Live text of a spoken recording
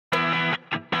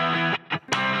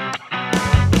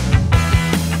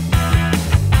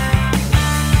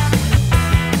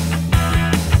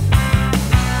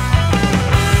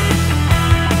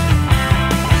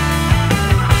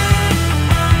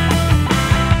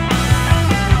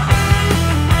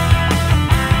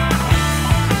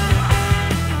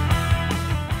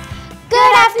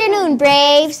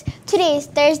Braves! Today is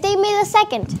Thursday, May the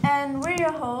 2nd. And we're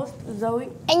your hosts, Zoe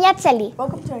and Yatseli.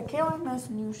 Welcome to our Kyms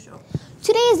news show.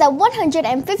 Today is the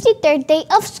 153rd day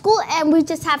of school and we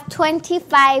just have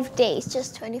 25 days,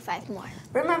 just 25 more.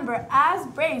 Remember, as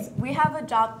Braves, we have a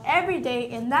job every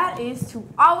day, and that is to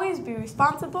always be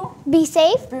responsible, be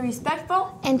safe, be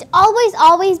respectful, and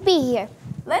always be here.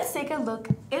 Let's take a look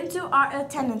into our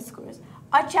attendance scores.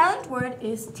 Our challenge word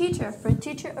is teacher for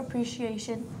teacher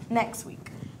appreciation next week.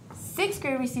 6th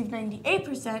grade received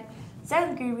 98%,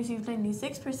 7th grade received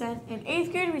 96%, and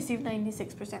 8th grade received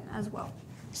 96% as well.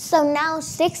 So now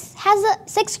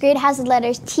 6th grade has the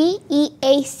letters T, E,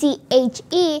 A, C, H,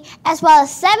 E, as well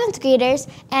as 7th graders,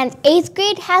 and 8th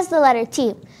grade has the letter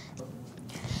T.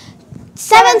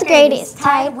 7th grade is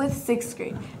tied with 6th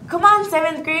grade. Come on,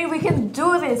 7th grade, we can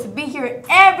do this. Be here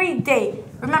every day.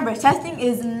 Remember, testing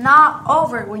is not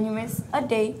over. When you miss a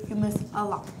day, you miss a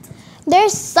lot.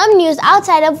 There's some news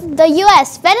outside of the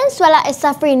U.S. Venezuela is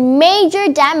suffering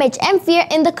major damage and fear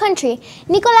in the country.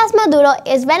 Nicolás Maduro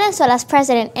is Venezuela's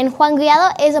president and Juan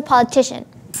Guaido is a politician.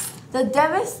 The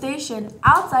devastation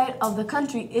outside of the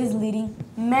country is leading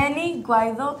many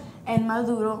Guaido and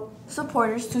Maduro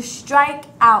supporters to strike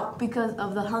out because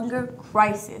of the hunger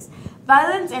crisis,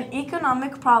 violence, and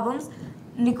economic problems.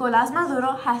 Nicolás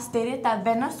Maduro has stated that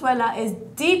Venezuela is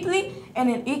deeply in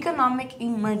an economic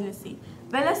emergency.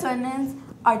 Venezuelans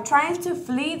are trying to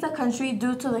flee the country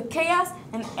due to the chaos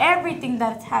and everything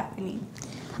that's happening.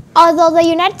 Although the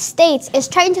United States is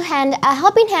trying to hand a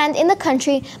helping hand in the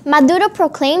country, Maduro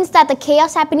proclaims that the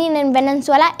chaos happening in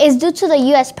Venezuela is due to the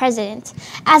U.S. president.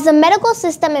 As the medical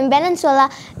system in Venezuela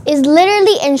is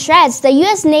literally in shreds, the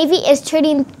U.S. Navy is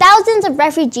treating thousands of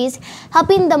refugees,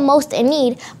 helping the most in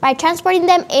need, by transporting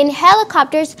them in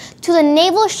helicopters to the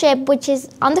naval ship which is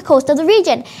on the coast of the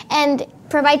region and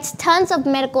provides tons of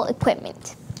medical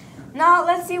equipment. Now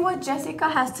let's see what Jessica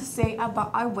has to say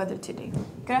about our weather today.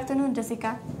 Good afternoon,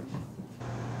 Jessica.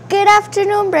 Good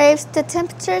afternoon, Braves. The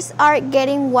temperatures are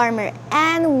getting warmer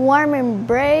and warmer,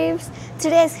 Braves.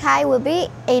 Today's high will be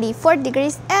 84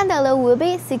 degrees and the low will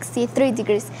be 63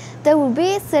 degrees. There will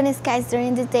be sunny skies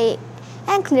during the day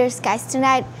and clear skies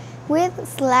tonight with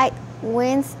slight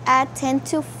winds at 10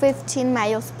 to 15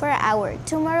 miles per hour.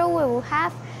 Tomorrow we will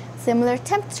have similar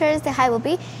temperatures. The high will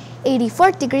be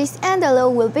 84 degrees and the low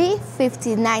will be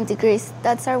 59 degrees.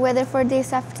 That's our weather for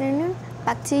this afternoon.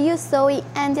 Back to you, Zoe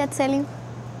and Yatseli.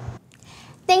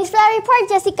 Thanks for that report,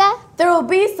 Jessica. There will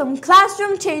be some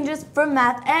classroom changes for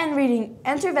math and reading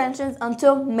interventions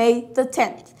until May the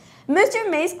 10th. Mr.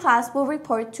 May's class will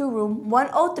report to room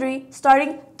 103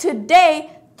 starting today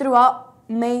throughout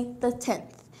May the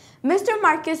 10th. Mr.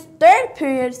 Marcus' third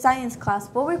period science class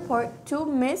will report to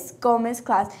Miss Gomez's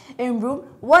class in room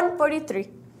 143.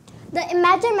 The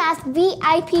Imagine Math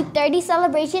VIP 30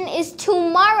 celebration is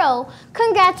tomorrow.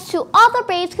 Congrats to all the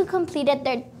Braves who completed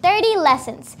their 30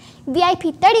 lessons.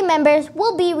 VIP 30 members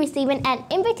will be receiving an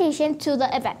invitation to the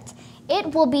event.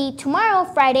 It will be tomorrow,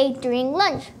 Friday, during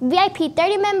lunch. VIP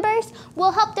 30 members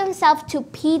will help themselves to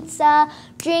pizza,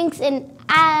 drinks, and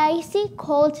icy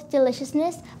cold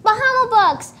deliciousness. Bahama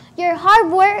Bucks, your hard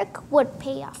work would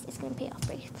pay off. It's going to pay off,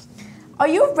 Braves. Are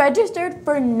you registered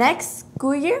for next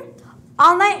school year?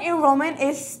 Online enrollment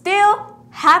is still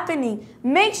happening.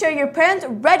 Make sure your parents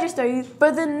register you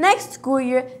for the next school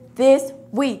year this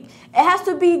week. It has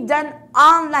to be done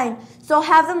online, so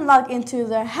have them log into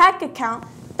their hack account.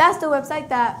 That's the website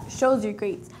that shows your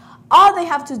grades. All they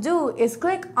have to do is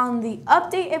click on the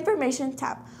Update Information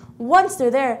tab. Once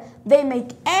they're there, they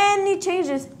make any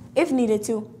changes if needed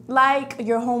to, like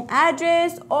your home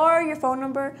address or your phone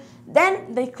number.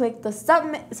 Then they click the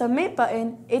submit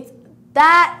button. It's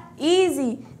that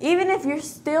easy. Even if you're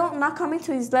still not coming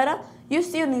to Isleta, you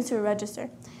still need to register.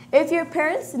 If your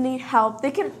parents need help,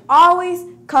 they can always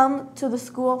come to the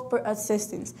school for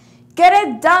assistance. Get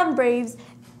it done, Braves,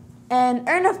 and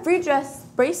earn a free dress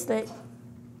bracelet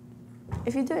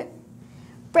if you do it.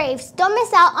 Braves, don't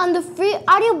miss out on the free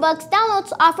audiobooks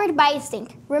downloads offered by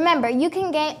Sync. Remember, you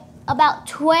can get about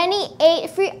 28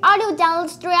 free audio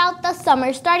downloads throughout the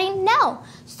summer starting now.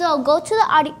 So go to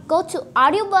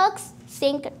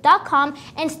audiobooks.sync.com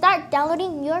and start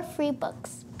downloading your free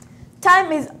books.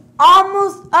 Time is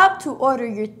almost up to order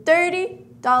your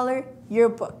 $30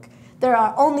 yearbook. There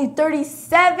are only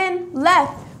 37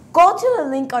 left. Go to the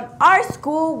link on our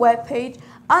school webpage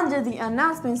under the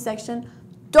announcement section.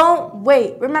 Don't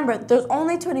wait. Remember, there's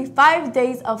only 25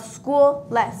 days of school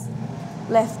left.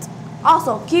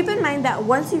 Also, keep in mind that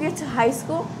once you get to high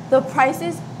school, the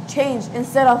prices change.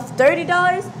 Instead of $30,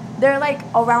 they're like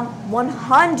around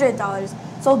 $100.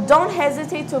 So don't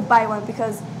hesitate to buy one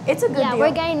because it's a good deal. Yeah,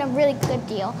 we're getting a really good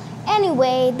deal.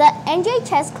 Anyway, the NJ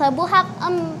Chess Club will have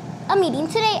a meeting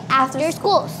today after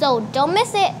school, so don't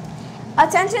miss it.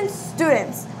 Attention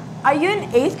students, are you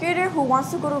an 8th grader who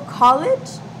wants to go to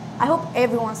college? I hope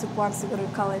everyone wants to go to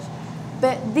college.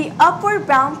 But the Upward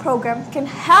Bound program can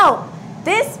help.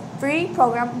 This free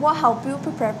program will help you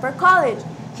prepare for college.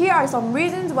 Here are some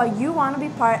reasons why you want to be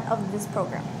part of this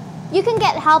program. You can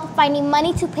get help finding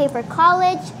money to pay for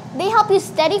college. They help you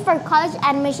study for college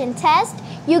admission test.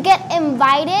 You get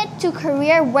invited to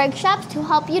career workshops to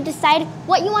help you decide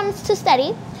what you want to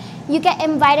study. You get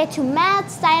invited to math,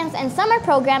 science, and summer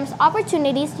programs,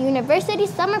 opportunities, university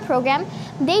summer program.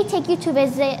 They take you to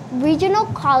visit regional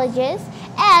colleges,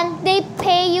 and they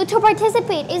pay you to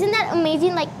participate. Isn't that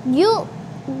amazing? Like, you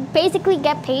basically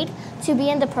get paid to be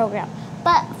in the program.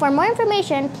 But for more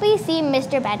information, please see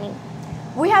Mr. Benny.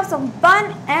 We have some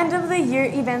fun end of the year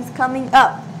events coming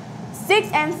up.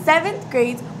 6th and 7th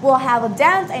grades will have a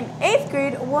dance, and 8th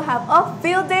grade will have a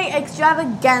field day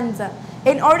extravaganza.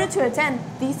 In order to attend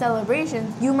these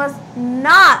celebrations, you must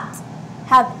not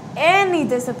have any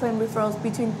discipline referrals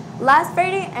between last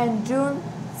Friday and June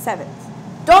 7th.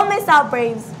 Don't miss out,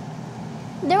 Braves!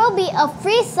 There will be a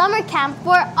free summer camp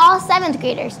for all 7th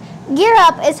graders. Gear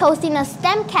Up is hosting a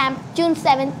STEM camp June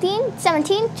 17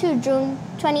 to June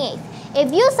 28th.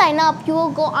 If you sign up, you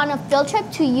will go on a field trip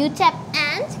to UTEP,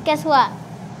 and guess what?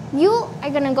 You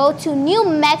are going to go to New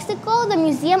Mexico, the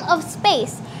Museum of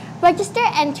Space. Register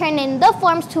and turn in the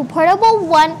forms to Portable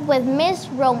 1 with Miss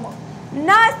Romo.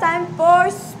 Now it's time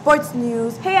for sports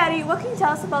news. Hey Addie, what can you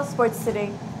tell us about sports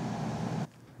today?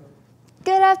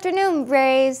 Good afternoon,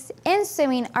 Braves. In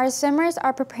swimming, our swimmers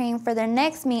are preparing for their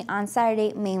next meet on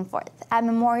Saturday, May 4th at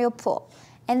Memorial Pool,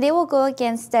 and they will go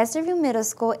against Desert View Middle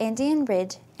School, Indian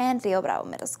Ridge, and Rio Bravo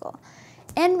Middle School.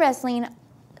 In wrestling,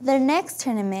 their next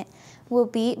tournament will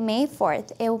be May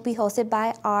 4th. It will be hosted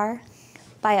by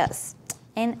us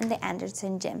in the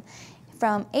Anderson Gym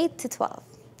from 8 to 12.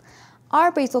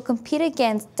 Our Braves will compete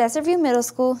against Desert View Middle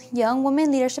School, Young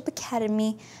Women Leadership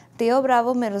Academy, Rio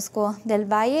Bravo Middle School, Del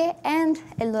Valle, and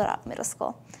El Dorado Middle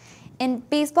School. In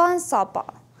baseball and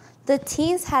softball, the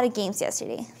teams had games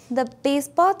yesterday. The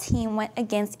baseball team went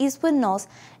against Eastwood Knolls,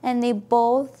 and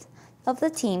both of the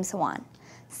teams won.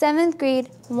 7th grade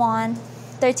won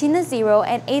 13-0,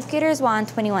 and 8th graders won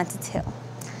 21-2.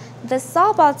 The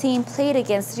softball team played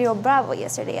against Rio Bravo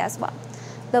yesterday as well.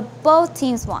 Both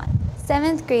teams won.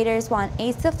 7th graders won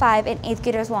 8-5, and 8th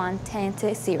graders won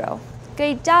 10-0.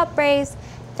 Great job, Braves!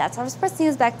 That's our sports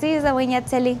news. Back to you, Zawenya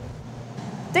Telly.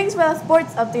 Thanks for the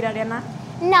sports update, Ariana.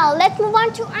 Now let's move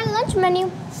on to our lunch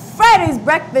menu. Friday's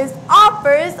breakfast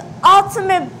offers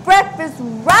ultimate breakfast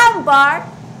round bar.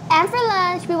 And for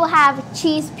lunch, we will have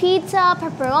cheese pizza,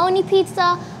 pepperoni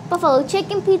pizza, buffalo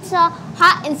chicken pizza,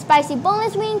 hot and spicy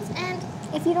boneless wings, and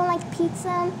if you don't like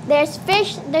pizza, there's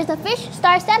a fish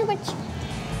star sandwich.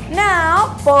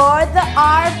 Now for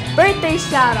our birthday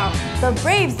shout out. The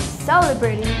Braves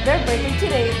celebrating their birthday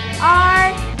today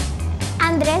are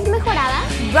Andres Mejorada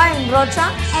Brian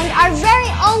Rocha and our very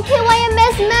own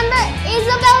KYMS member,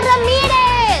 Isabel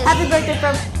Ramirez. Happy birthday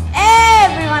from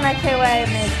everyone at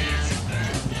KYMS.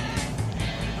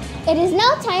 It is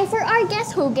now time for our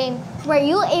Guess Who game. Were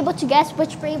you able to guess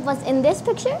which Brave was in this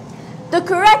picture? The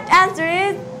correct answer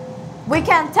is, we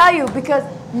can't tell you because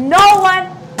no one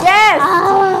guessed.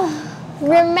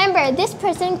 Remember, this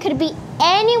person could be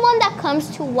anyone that comes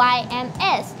to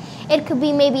YMS. It could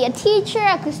be maybe a teacher,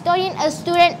 a custodian, a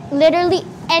student, literally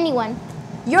anyone.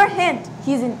 Your hint,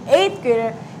 he's an 8th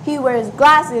grader, he wears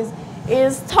glasses,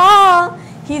 is tall,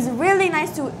 he's really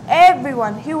nice to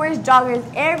everyone. He wears joggers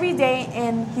every day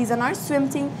and he's on our swim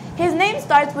team. His name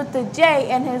starts with the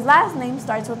J and his last name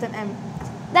starts with an M.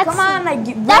 Come on, I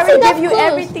already give you clues.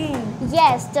 everything.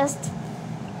 Yes, just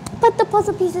put the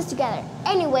puzzle pieces together.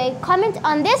 Anyway, comment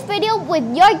on this video with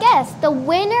your guess. The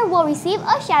winner will receive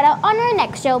a shout out on our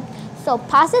next show. So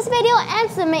pause this video and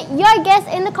submit your guess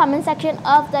in the comment section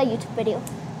of the YouTube video.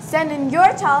 Send in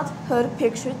your childhood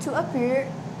picture to appear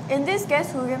in this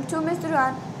Guess Who game to Ms.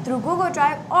 Duran through Google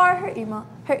Drive or her email.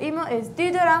 Her email is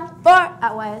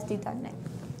dduran4@ysd.net.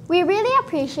 We really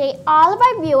appreciate all of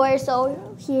our viewers, so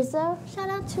here's a shout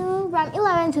out to Ram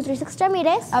 11, 236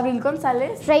 Ramirez, Abril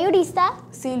Gonzalez, Ray Urista,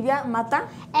 Silvia Mata,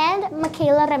 and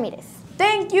Michaela Ramirez.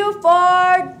 Thank you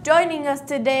for joining us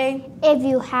today. If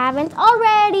you haven't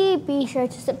already, be sure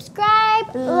to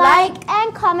subscribe, like,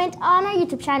 and comment on our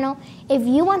YouTube channel. If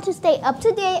you want to stay up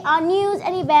to date on news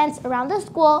and events around the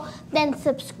school, then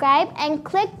subscribe and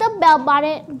click the bell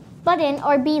button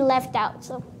or be left out.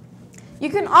 So you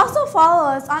can also follow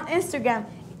us on Instagram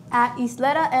at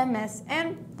IsletaMS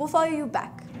and we'll follow you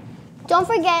back. don't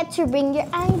forget to bring your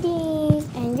IDs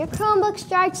and your Chromebooks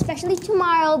charged, especially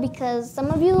tomorrow because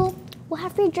some of you will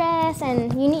have free dress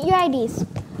and you need your IDs.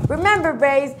 Remember,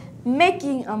 Braves,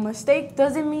 making a mistake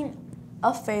doesn't mean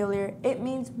a failure. It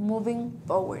means moving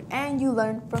forward and you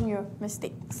learn from your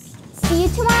mistakes. See you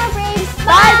tomorrow, Braves.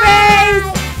 Bye,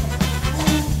 Braves!